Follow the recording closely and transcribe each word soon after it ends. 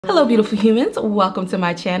Hello beautiful humans, welcome to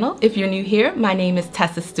my channel. If you're new here, my name is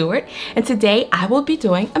Tessa Stewart and today I will be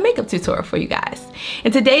doing a makeup tutorial for you guys.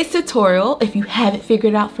 In today's tutorial, if you haven't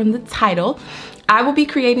figured out from the title, I will be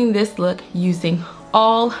creating this look using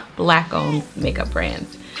all black owned makeup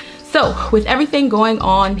brands. So with everything going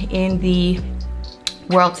on in the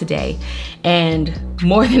world today, and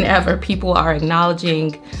more than ever people are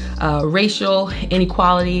acknowledging racial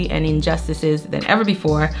inequality and injustices than ever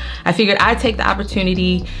before, I figured I'd take the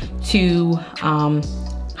opportunity to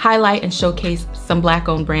highlight and showcase some black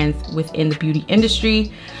owned brands within the beauty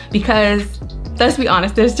industry, because let's be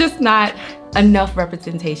honest, there's just not enough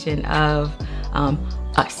representation of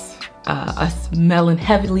us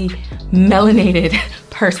heavily melanated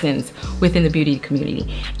persons within the beauty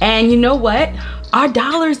community. And you know what? Our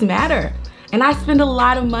dollars matter. And I spend a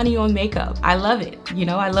lot of money on makeup. I love it. You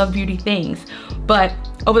know, I love beauty things. But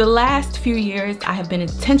over the last few years, I have been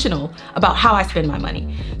intentional about how I spend my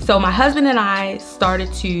money. So my husband and I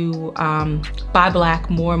started to buy black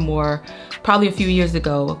more and more probably a few years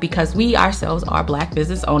ago, because we ourselves are black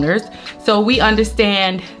business owners. So we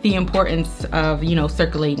understand the importance of, you know,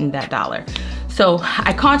 circulating that dollar. So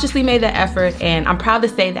I consciously made that effort, and I'm proud to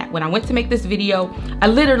say that when I went to make this video, I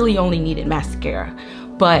literally only needed mascara.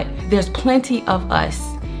 But there's plenty of us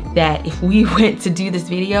that if we went to do this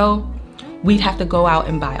video, we'd have to go out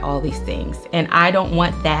and buy all these things. And I don't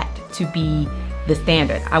want that to be the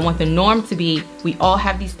standard. I want the norm to be, we all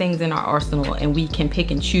have these things in our arsenal and we can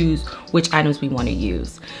pick and choose which items we want to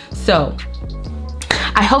use. So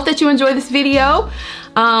I hope that you enjoy this video.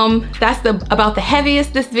 That's about the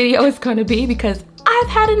heaviest this video is going to be, because I've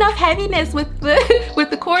had enough heaviness with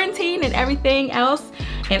the quarantine and everything else,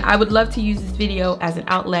 and I would love to use this video as an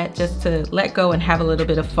outlet just to let go and have a little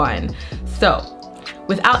bit of fun. So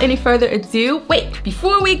without any further ado, wait,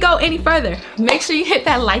 before we go any further, make sure you hit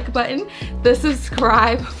that like button, the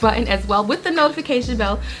subscribe button as well, with the notification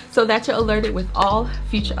bell, so that you're alerted with all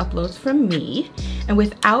future uploads from me. And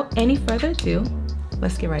without any further ado,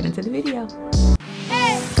 let's get right into the video.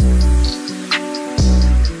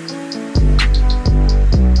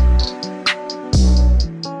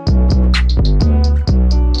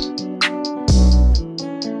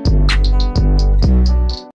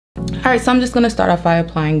 All right, so I'm just gonna start off by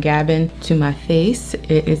applying Gabon to my face.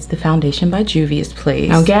 It is the foundation by Juvia's Place.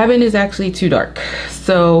 Now Gabon is actually too dark.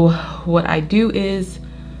 So what I do is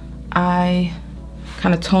I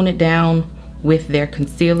kind of tone it down with their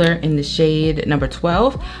concealer in the shade number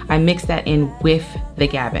 12. I mix that in with the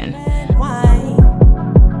Gabon.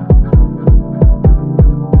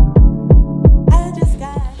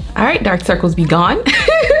 All right, dark circles be gone.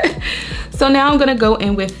 So now I'm gonna go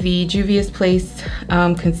in with the Juvia's Place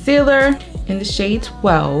concealer in the shade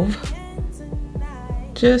 12.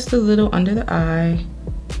 Just a little under the eye.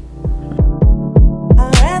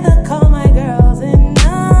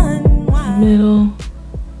 Middle,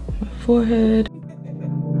 my forehead.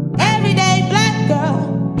 Everyday black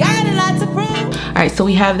girl, got a lot to prove. All right, so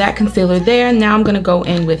we have that concealer there. Now I'm gonna go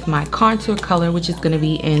in with my contour color, which is gonna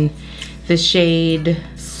be in the shade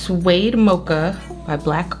Suede Mocha by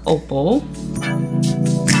Black Opal.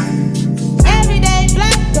 Everyday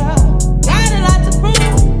black girl, got a lot to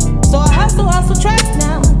prove. So I hustle track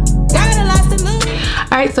now, got a lot to lose.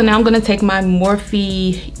 All right, so now I'm gonna take my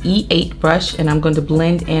Morphe E8 brush and I'm going to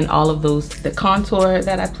blend in all of the contour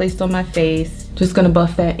that I placed on my face. Just gonna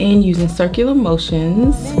buff that in using circular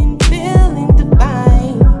motions.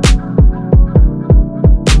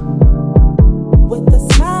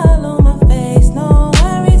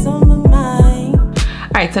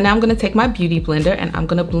 Alright, so now I'm going to take my beauty blender and I'm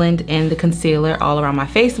going to blend in the concealer all around my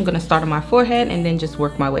face. I'm going to start on my forehead and then just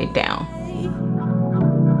work my way down.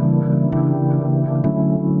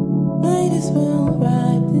 Might as well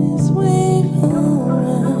ride this wave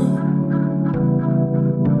alright.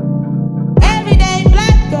 Everyday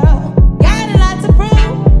black girl, got a lot to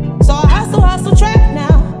prove. So I hustle track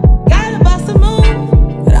now, gotta bust a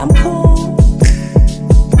move, but I'm cool.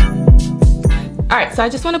 Alright, so I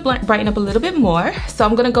just want to brighten up a little bit more. So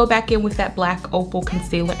I'm going to go back in with that Black Opal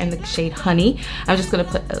concealer in the shade Honey. I'm just going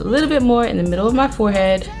to put a little bit more in the middle of my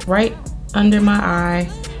forehead, right under my eye,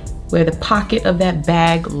 where the pocket of that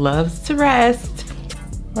bag loves to rest.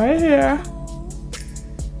 Right here.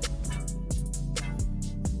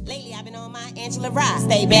 Lately I've been on my Angela ride.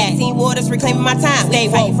 Stay back, seen waters reclaiming my time. Stay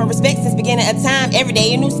fighting for respect since beginning of time. Every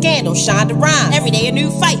day a new scandal, Shonda rhyme. Every day a new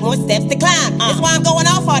fight, more steps to climb. That's why I'm going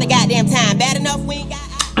off all the goddamn time. Bad enough we ain't got.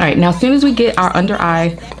 All right, now as soon as we get our under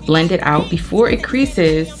eye blended out, before it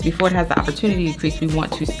creases, before it has the opportunity to crease, we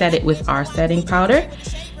want to set it with our setting powder.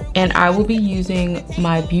 And I will be using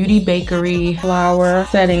my Bakerie flower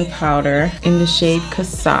setting powder in the shade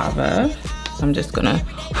Cassava. So I'm just gonna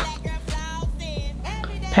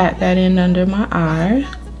pat that in under my eye.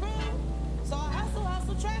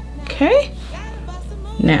 Okay,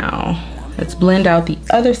 now let's blend out the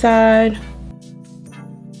other side.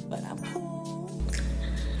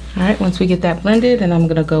 All right, once we get that blended, then I'm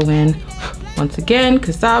gonna go in once again,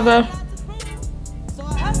 Cassava.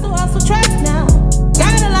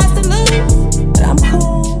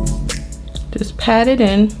 Just pat it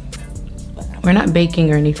in. We're not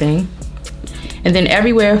baking or anything. And then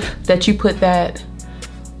everywhere that you put that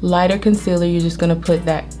lighter concealer, you're just gonna put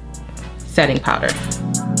that setting powder.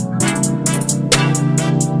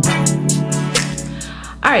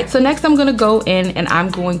 All right, so next I'm gonna go in and I'm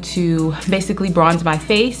going to basically bronze my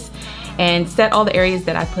face and set all the areas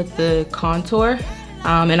that I put the contour.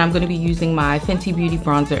 And I'm gonna be using my Fenty Beauty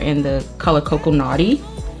bronzer in the color Coco Naughty.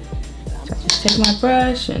 So I just take my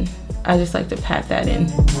brush and I just like to pat that in.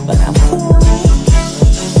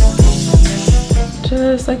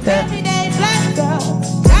 Just like that.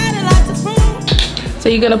 So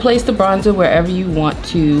you're gonna place the bronzer wherever you want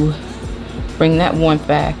to bring that warmth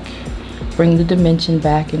back, bring the dimension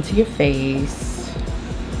back into your face.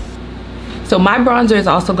 So my bronzer is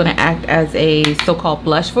also gonna act as a so-called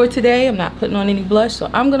blush for today. I'm not putting on any blush, so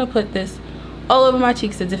I'm gonna put this all over my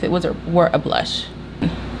cheeks as if it were a blush. A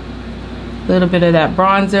little bit of that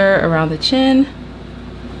bronzer around the chin.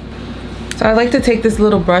 So I like to take this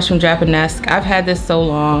little brush from Danessa. I've had this so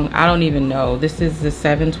long, I don't even know. This is the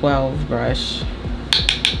 712 brush.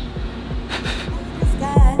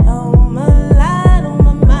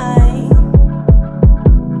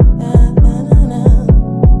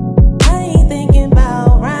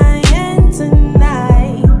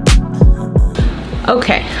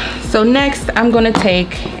 Okay, so next I'm gonna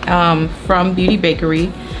take from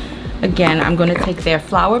Bakerie. Again, I'm gonna take their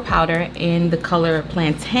flower powder in the color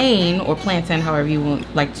Plantain, or Plantain, however you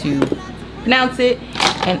would like to pronounce it.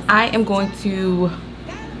 And I am going to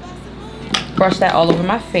brush that all over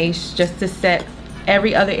my face just to set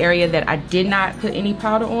every other area that I did not put any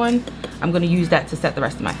powder on. I'm gonna use that to set the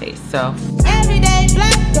rest of my face, so.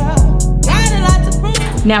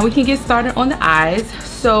 Now we can get started on the eyes.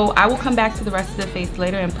 So I will come back to the rest of the face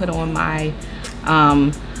later and put on my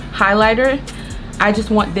highlighter. I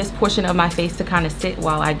just want this portion of my face to kind of sit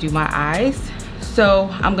while I do my eyes.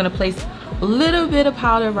 So I'm gonna place a little bit of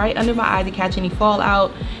powder right under my eye to catch any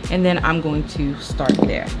fallout, and then I'm going to start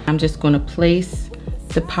there. I'm just gonna place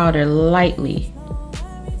the powder lightly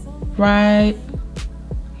right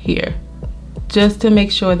here, just to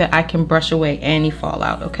make sure that I can brush away any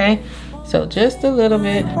fallout, okay? So just a little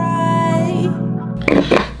bit.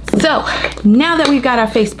 So now that we've got our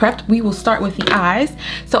face prepped, we will start with the eyes.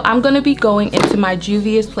 So I'm gonna be going into my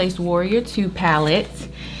Juvia's Place Warrior 2 palette,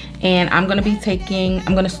 and I'm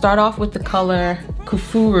gonna start off with the color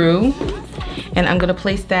Kufuru, and I'm gonna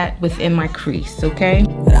place that within my crease, okay?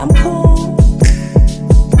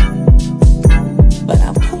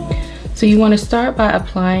 So you wanna start by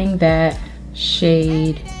applying that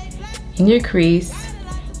shade in your crease.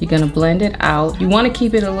 You're gonna blend it out. You wanna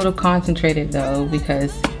keep it a little concentrated though,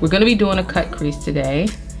 because we're gonna be doing a cut crease today.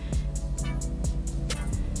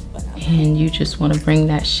 And you just wanna bring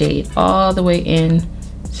that shade all the way in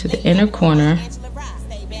to the inner corner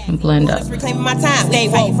and blend up.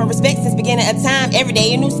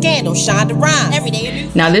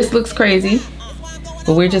 Now this looks crazy,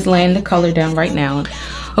 but we're just laying the color down right now.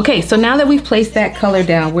 Okay, so now that we've placed that color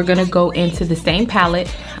down, we're gonna go into the same palette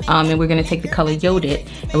and we're gonna take the color Yodit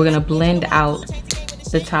and we're gonna blend out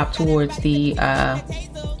the top towards the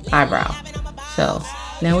eyebrow. So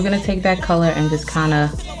now we're gonna take that color and just kind of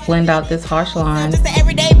blend out this harsh line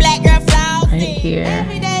right here.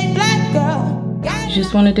 You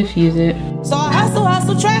just want to diffuse it.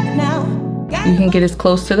 You can get as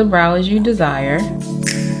close to the brow as you desire.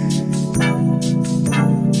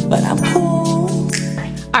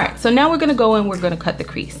 Alright, so now we're gonna go and we're gonna cut the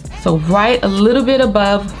crease. So right a little bit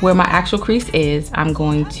above where my actual crease is, I'm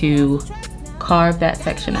going to carve that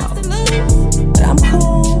section out.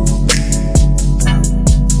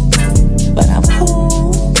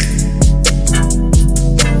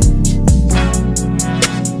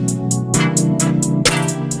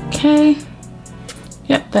 Okay,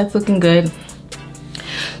 yep, that's looking good.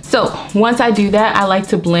 So once I do that, I like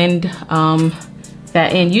to blend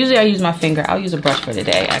that in. Usually I use my finger. I'll use a brush for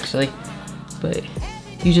today actually, but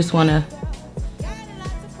you just want to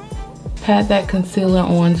pat that concealer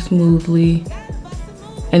on smoothly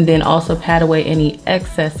and then also pat away any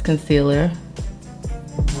excess concealer.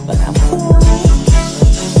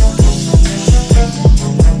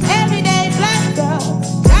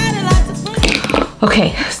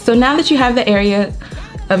 Okay, so now that you have the area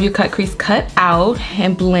of your cut crease cut out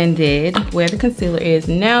and blended where the concealer is,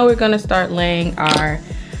 now we're gonna start laying our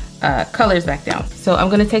colors back down. So I'm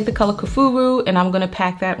gonna take the color Kafuru and I'm gonna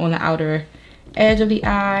pack that on the outer edge of the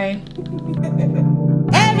eye.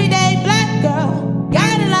 Everyday black girl,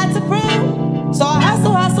 got a lot to prove. So I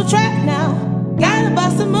hustle track now, gotta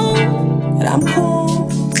bust a move. But I'm cool,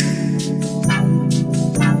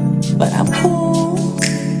 but I'm cool.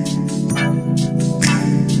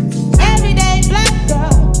 Everyday black girl,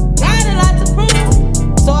 got a lot to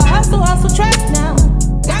prove. So I hustle track now.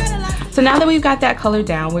 So now that we've got that color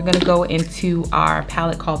down, we're gonna go into our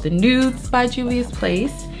palette called the Nudes by Juvia's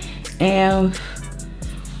Place. And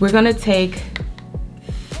we're gonna take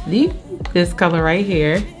this color right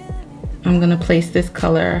here. I'm gonna place this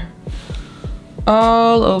color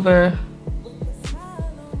all over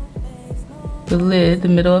the lid, the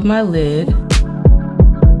middle of my lid.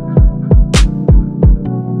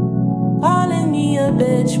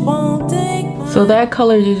 So that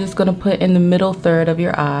color you're just gonna put in the middle third of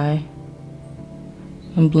your eye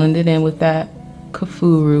and blend it in with that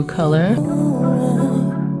Kafuru color.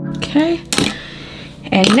 Okay,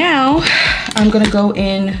 and now I'm gonna go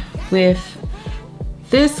in with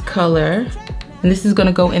this color, and this is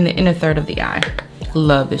gonna go in the inner third of the eye.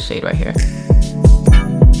 Love this shade right here.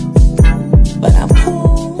 But I'm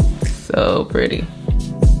cool. So pretty.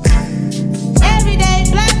 Everyday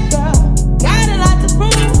black girl, got a lot to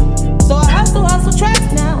prove. So I hustle track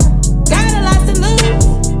now, got a lot to lose.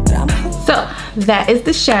 But I'm cool. So that is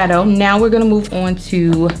the shadow. Now we're gonna move on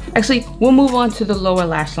to, actually, we'll move on to the lower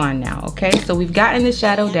lash line now, okay? So we've gotten the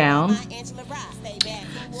shadow down.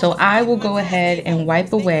 So I will go ahead and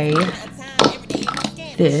wipe away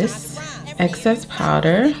this excess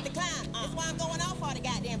powder.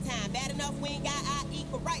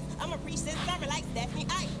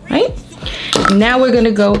 Right? Now we're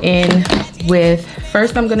gonna go in with,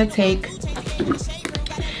 first I'm gonna take,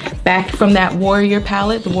 back from that Warrior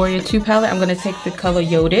palette, the Warrior 2 palette, I'm gonna take the color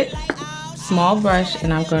Yodit, small brush,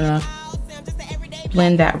 and I'm gonna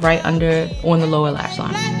blend that right under, on the lower lash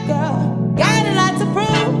line. Got a lot to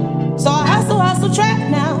prove, so I hustle track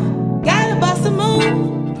now, gotta bust a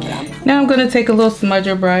move. Now I'm gonna take a little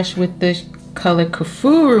smudger brush with this color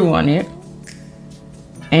Kafuru on it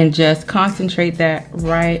and just concentrate that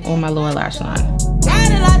right on my lower lash line.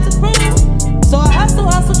 Got a lot to prove, so I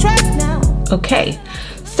hustle track now. Okay,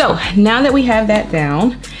 so now that we have that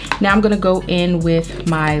down, now I'm gonna go in with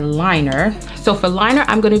my liner. So for liner,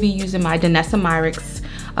 I'm gonna be using my Danessa Myricks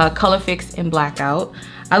ColorFix in Blackout.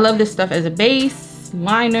 I love this stuff as a base,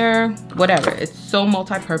 liner, whatever. It's so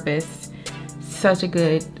multi-purpose, such a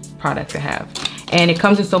good product to have. And it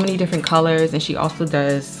comes in so many different colors, and she also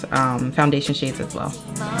does foundation shades as well.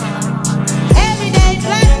 Everyday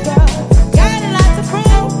black girl, got a lot to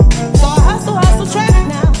prove, so I hustle track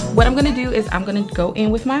now. What I'm gonna do is I'm gonna go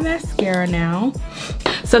in with my mascara now.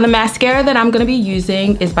 So the mascara that I'm gonna be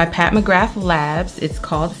using is by Pat McGrath Labs. It's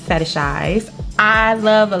called Fetishize. I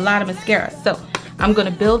love a lot of mascara, so I'm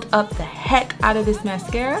gonna build up the heck out of this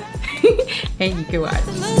mascara and you can watch.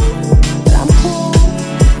 But I'm cool.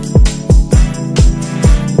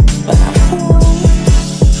 But I'm cool.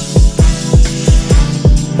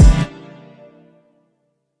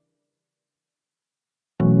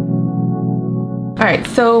 All right,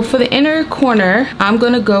 so for the inner corner, I'm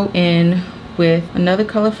gonna go in with another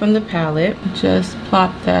color from the palette. Just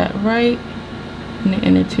plop that right in the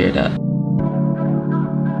inner tear duct.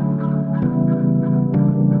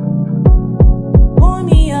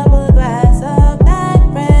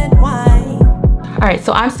 All right,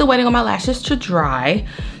 so I'm still waiting on my lashes to dry.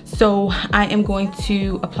 So I am going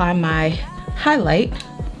to apply my highlight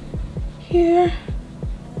here.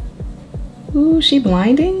 Ooh, she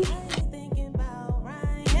blinding.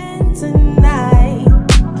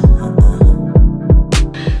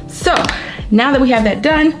 So now that we have that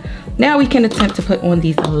done, now we can attempt to put on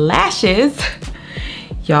these lashes.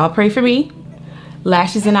 Y'all pray for me.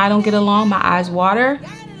 Lashes and I don't get along. My eyes water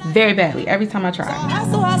very badly every time I try.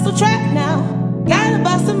 Hustle track now, gotta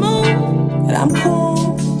bust a move. But I'm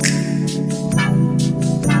cool.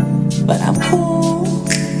 But I'm cool.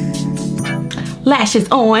 Lashes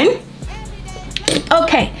on.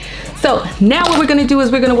 Okay, so now what we're gonna do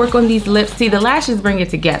is we're gonna work on these lips. See, the lashes bring it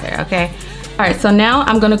together, okay? All right, so now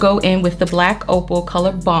I'm gonna go in with the Black Opal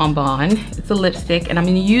color Bonbon. It's a lipstick, and I'm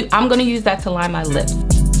gonna use that to line my lips.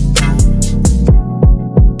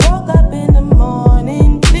 Woke up in the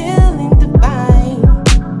morning feeling divine.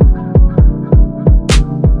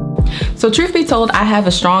 So truth be told, I have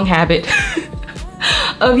a strong habit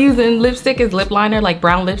of using lipstick as lip liner, like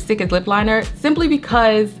brown lipstick as lip liner, simply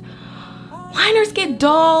because liners get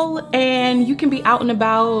dull and you can be out and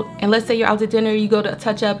about, and let's say you're out to dinner, you go to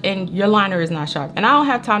touch up and your liner is not sharp, and I don't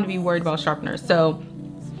have time to be worried about sharpeners. So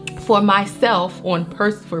for myself,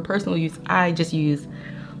 for personal use, I just use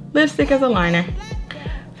lipstick as a liner.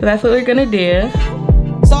 So that's what we're gonna do.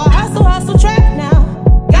 So I hustle track now.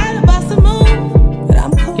 Gotta bust a move, but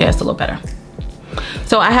I'm cool. Yeah, it's a little better.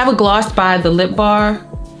 So I have a gloss by the Lip Bar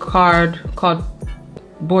called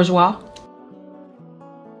Bourgeois.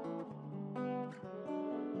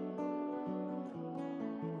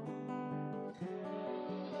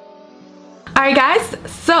 Alright guys,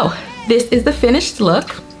 so this is the finished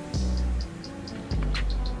look.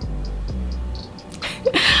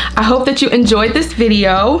 I hope that you enjoyed this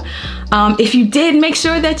video. If you did, make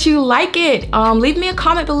sure that you like it. Leave me a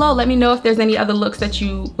comment below. Let me know if there's any other looks that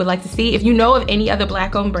you would like to see. If you know of any other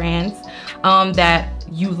Black-owned brands that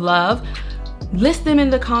you love, list them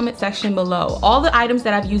in the comment section below. All the items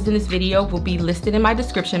that I've used in this video will be listed in my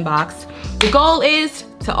description box. The goal is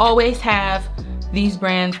to always have these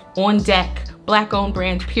brands on deck, Black-owned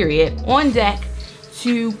brands, period, on deck,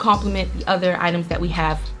 to complement the other items that we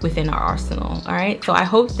have within our arsenal. All right, so I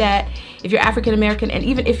hope that if you're African American, and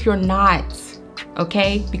even if you're not,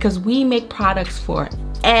 okay, because we make products for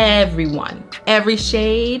everyone, every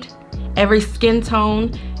shade, every skin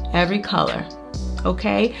tone, every color,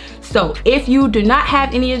 okay? So if you do not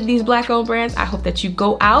have any of these Black-owned brands, I hope that you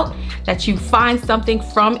go out, that you find something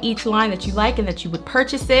from each line that you like, and that you would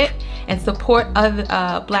purchase it and support other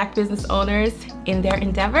Black business owners in their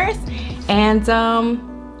endeavors. And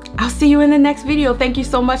I'll see you in the next video. Thank you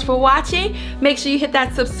so much for watching. Make sure you hit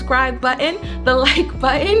that subscribe button, the like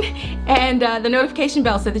button, and the notification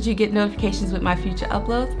bell so that you get notifications with my future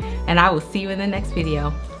uploads. And I will see you in the next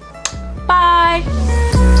video. Bye.